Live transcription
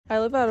I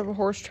live out of a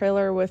horse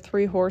trailer with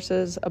 3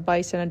 horses, a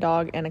bison, a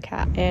dog, and a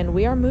cat. And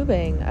we are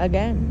moving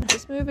again.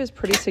 This move is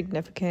pretty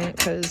significant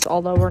because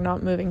although we're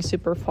not moving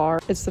super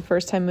far, it's the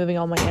first time moving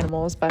all my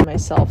animals by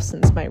myself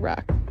since my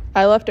wreck.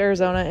 I left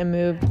Arizona and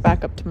moved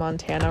back up to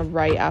Montana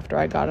right after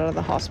I got out of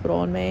the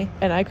hospital in May,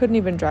 and I couldn't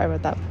even drive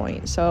at that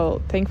point. So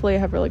thankfully I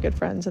have really good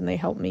friends and they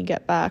helped me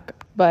get back.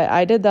 But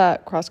I did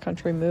that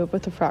cross-country move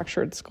with a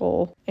fractured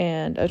skull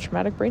and a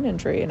traumatic brain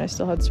injury, and I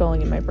still had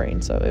swelling in my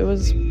brain, so it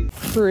was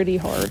pretty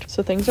hard.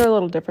 So things are a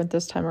little different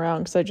this time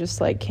around because I just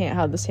can't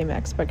have the same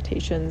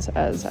expectations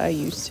as I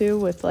used to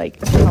with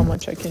how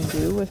much I can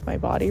do with my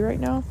body right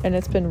now. And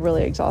it's been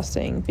really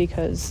exhausting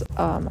because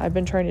I've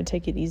been trying to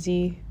take it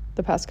easy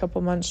the past couple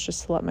months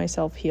just to let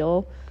myself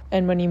heal.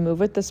 And when you move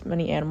with this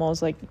many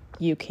animals,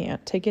 you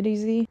can't take it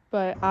easy.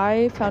 But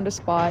I found a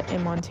spot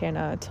in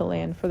Montana to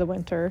land for the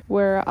winter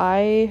where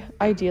I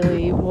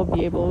ideally will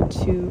be able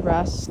to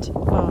rest,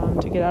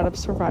 to get out of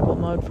survival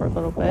mode for a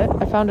little bit.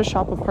 I found a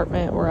shop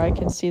apartment where I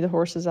can see the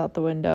horses out the window